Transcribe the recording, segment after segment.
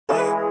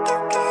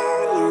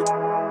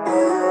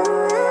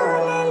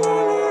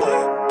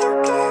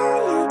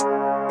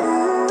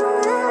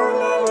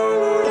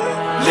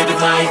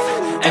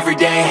life,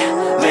 everyday,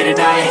 late at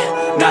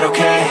night, not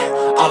okay.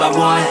 All I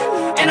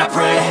want, and I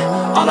pray,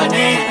 all I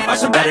need are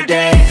some better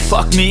days.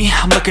 Fuck me,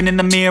 I'm looking in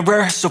the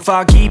mirror, so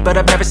foggy, but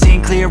I've never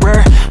seen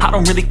clearer. I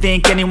don't really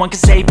think anyone can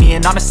save me,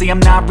 and honestly I'm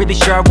not really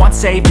sure I want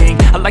saving.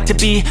 I like to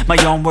be my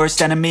own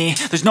worst enemy.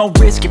 There's no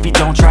risk if you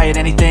don't try at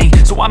anything,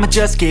 so I'ma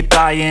just keep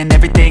buying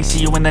everything.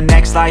 See you in the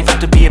next life, have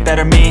to be a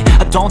better me.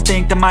 I don't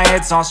think that my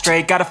head's on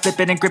straight, gotta flip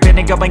it and grip it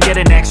and go and get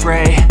an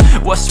x-ray.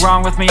 What's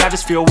wrong with me? I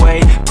just feel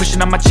weight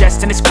pushing on my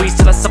chest and it squeezes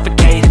till I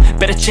suffocate.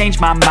 Better change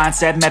my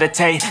mindset,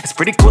 meditate. It's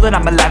pretty cool that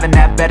I'm alive and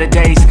have better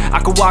days. I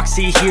could walk,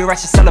 see, hear, I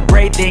should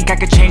celebrate. Think I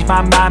could change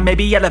my mind,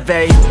 maybe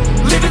elevate.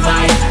 Living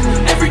life,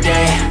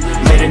 everyday,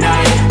 late at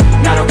night,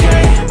 not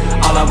okay.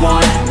 All I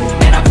want,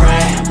 and I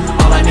pray,